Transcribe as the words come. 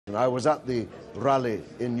I was at the rally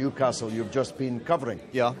in Newcastle you've just been covering.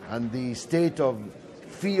 Yeah. And the state of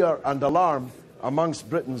fear and alarm amongst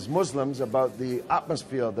Britain's Muslims about the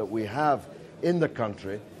atmosphere that we have in the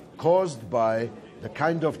country, caused by the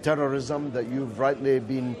kind of terrorism that you've rightly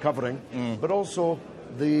been covering, but also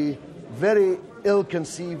the very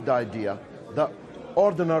ill-conceived idea that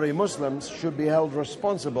ordinary Muslims should be held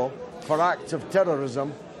responsible for acts of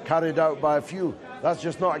terrorism carried out by a few. That's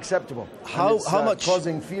just not acceptable. How much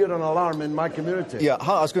causing fear and alarm in my community? Yeah,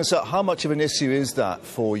 I was going to say, how much of an issue is that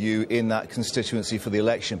for you in that constituency for the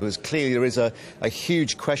election? Because clearly there is a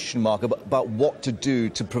huge question mark about what to do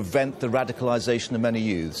to prevent the radicalisation of many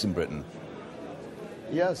youths in Britain.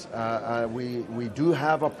 Yes, we do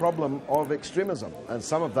have a problem of extremism, and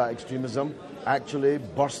some of that extremism actually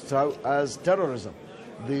bursts out as terrorism.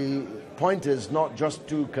 The point is not just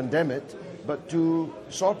to condemn it, but to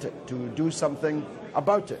sort it, to do something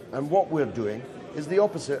about it. And what we're doing is the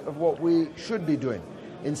opposite of what we should be doing.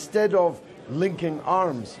 Instead of linking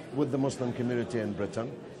arms with the Muslim community in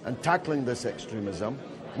Britain and tackling this extremism,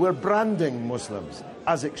 we're branding Muslims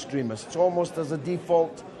as extremists, almost as a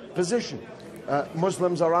default position.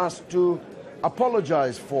 Muslims are asked to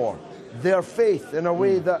apologise for their faith in a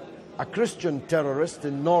way that a Christian terrorist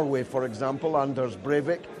in Norway, for example, Anders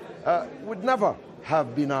Breivik, would never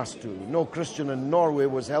have been asked to. No Christian in Norway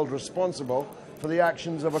was held responsible for the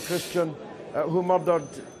actions of a Christian who murdered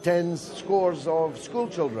scores of school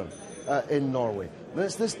children in Norway. And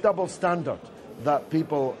it's this double standard that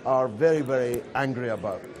people are very, very angry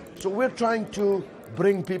about. So we're trying to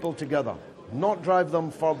bring people together, not drive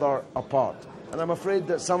them further apart. And I'm afraid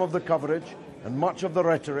that some of the coverage and much of the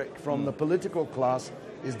rhetoric from the political class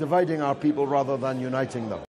is dividing our people rather than uniting them.